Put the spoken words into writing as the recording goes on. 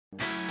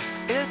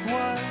It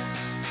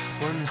was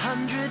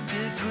 100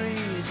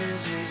 degrees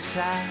as we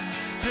sat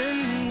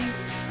beneath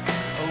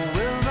a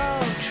willow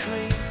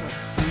tree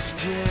whose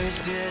tears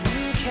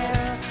didn't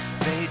care.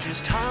 They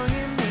just hung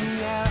in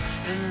the air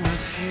and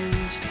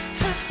refused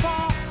to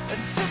fall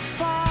and to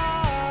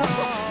fall.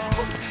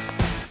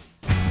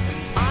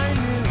 And I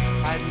knew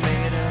I'd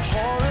made a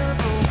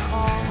horrible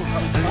call,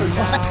 and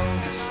now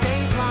the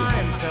state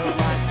line felt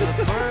like the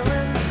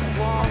Berlin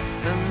Wall,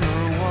 and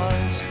there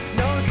was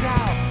no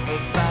doubt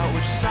about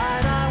which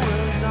side I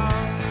was on.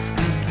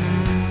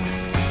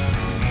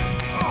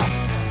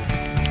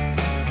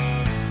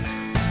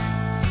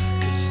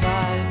 Cause I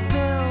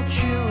built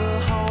you a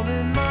home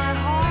in my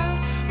heart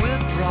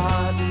with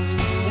rotten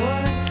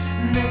wood,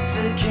 knit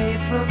decay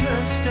from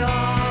the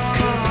start.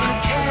 Cause you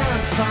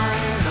can't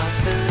find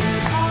nothing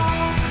at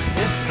all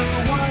if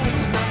there was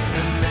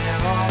nothing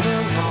there all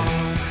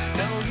along.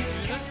 No, you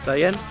can't. Say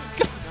again?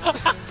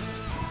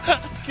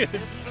 Good.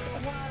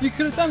 You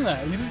could have done that.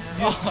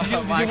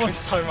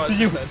 Did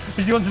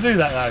you want to do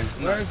that though?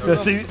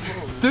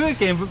 Do it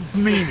again, but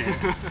mean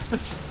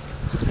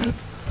it.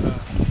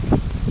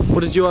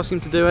 What did you ask him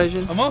to do,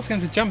 Adrian? I'm asking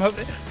him to jump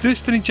over, do a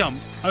spinning jump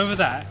over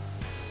that.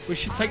 We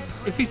should take,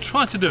 if he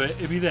tried to do it,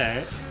 it'd be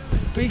there.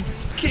 But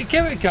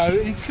give it a go,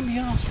 it could be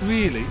asked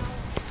really.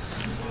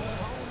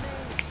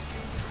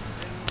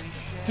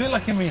 Do it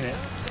like you mean it.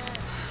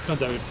 Come on,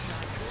 David.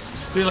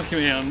 Do it like you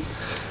mean it.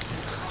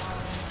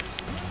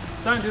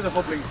 Don't do the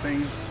hobbling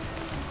thing.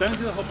 Don't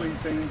do the hobbling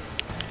thing.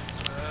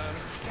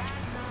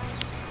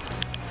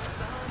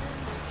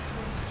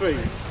 3,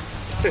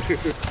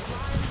 2.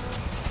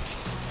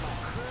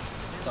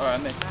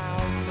 Alright, Nick.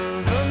 Of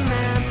a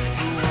man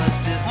who was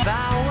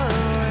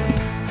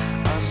devouring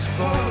us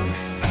both.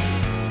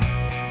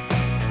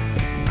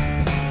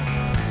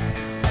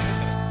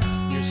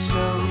 You're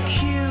so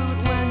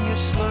cute when you're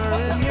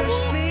slurring your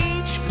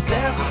speech, but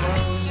they're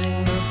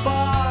closing the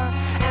bar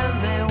and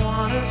they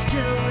want us to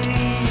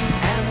leave.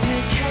 And we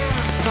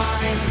can't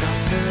find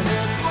nothing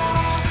at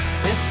all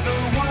if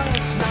there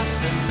was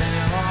nothing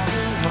there all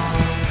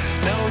along.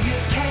 No, you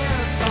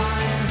can't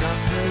find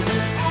nothing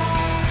at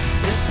all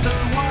if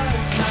there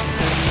was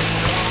nothing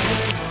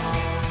there all along.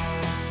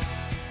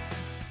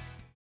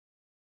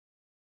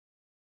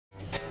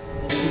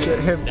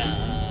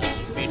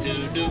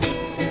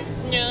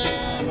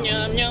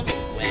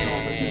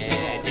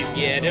 Where'd you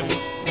get him?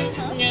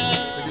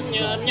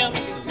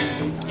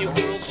 Your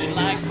girl, she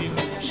likes you,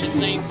 she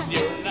thinks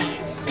you're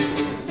nice.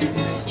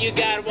 You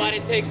got what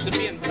it takes to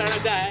be in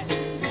paradise.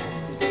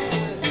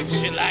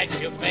 She likes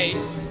your face.